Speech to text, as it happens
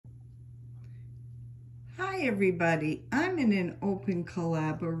Hi everybody, I'm in an open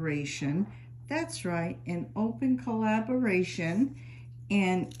collaboration. That's right, an open collaboration,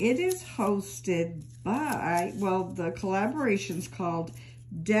 and it is hosted by, well, the collaboration's called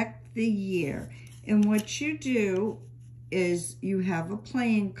Deck the Year. And what you do is you have a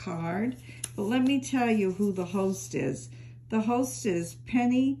playing card, but let me tell you who the host is. The host is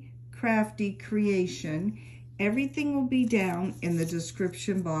Penny Crafty Creation. Everything will be down in the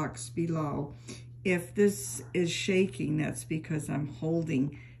description box below. If this is shaking, that's because I'm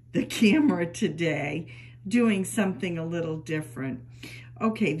holding the camera today, doing something a little different.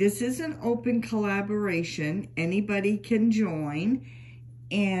 Okay, this is an open collaboration. Anybody can join.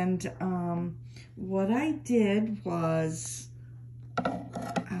 And what I did was,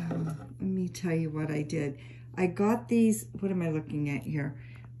 let me tell you what I did. I got these, what am I looking at here?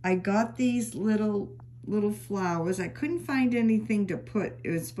 I got these little flowers. I couldn't find anything to put.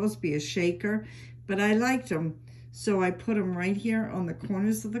 It was supposed to be a shaker, but I liked them, so I put them right here on the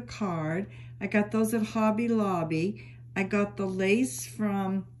corners of the card. I got those at Hobby Lobby. I got the lace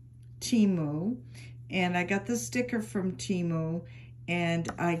from Temu, and I got the sticker from Temu, and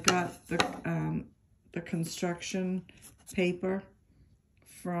I got the construction paper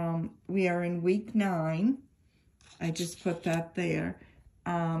from, we are in week 9. I just put that there.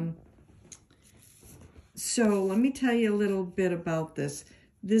 So let me tell you a little bit about this.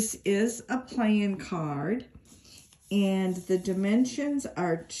 This is a playing card, and the dimensions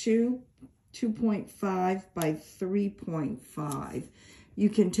are 2.5 by 3.5. You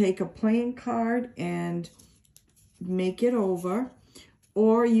can take a playing card and make it over,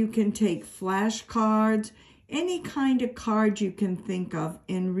 or you can take flashcards, any kind of card you can think of,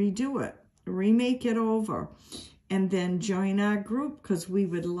 and redo it, remake it over, and then join our group, because we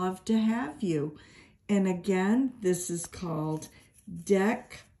would love to have you. And again, this is called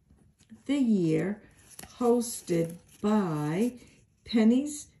Deck the Year, hosted by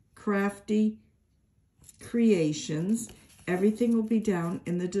Penny's Crafty Creations. Everything will be down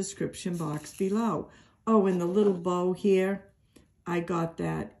in the description box below. Oh, and the little bow here, I got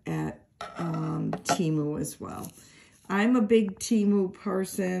that at Temu as well. I'm a big Temu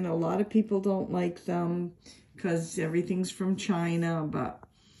person. A lot of people don't like them because everything's from China, but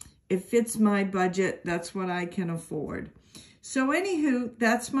it fits my budget. That's what I can afford. So anywho,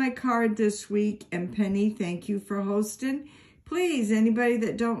 that's my card this week. And Penny, thank you for hosting. Please, anybody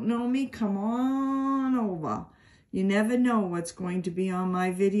that don't know me, come on over. You never know what's going to be on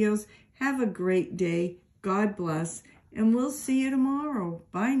my videos. Have a great day. God bless. And we'll see you tomorrow.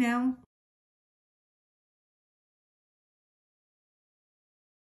 Bye now.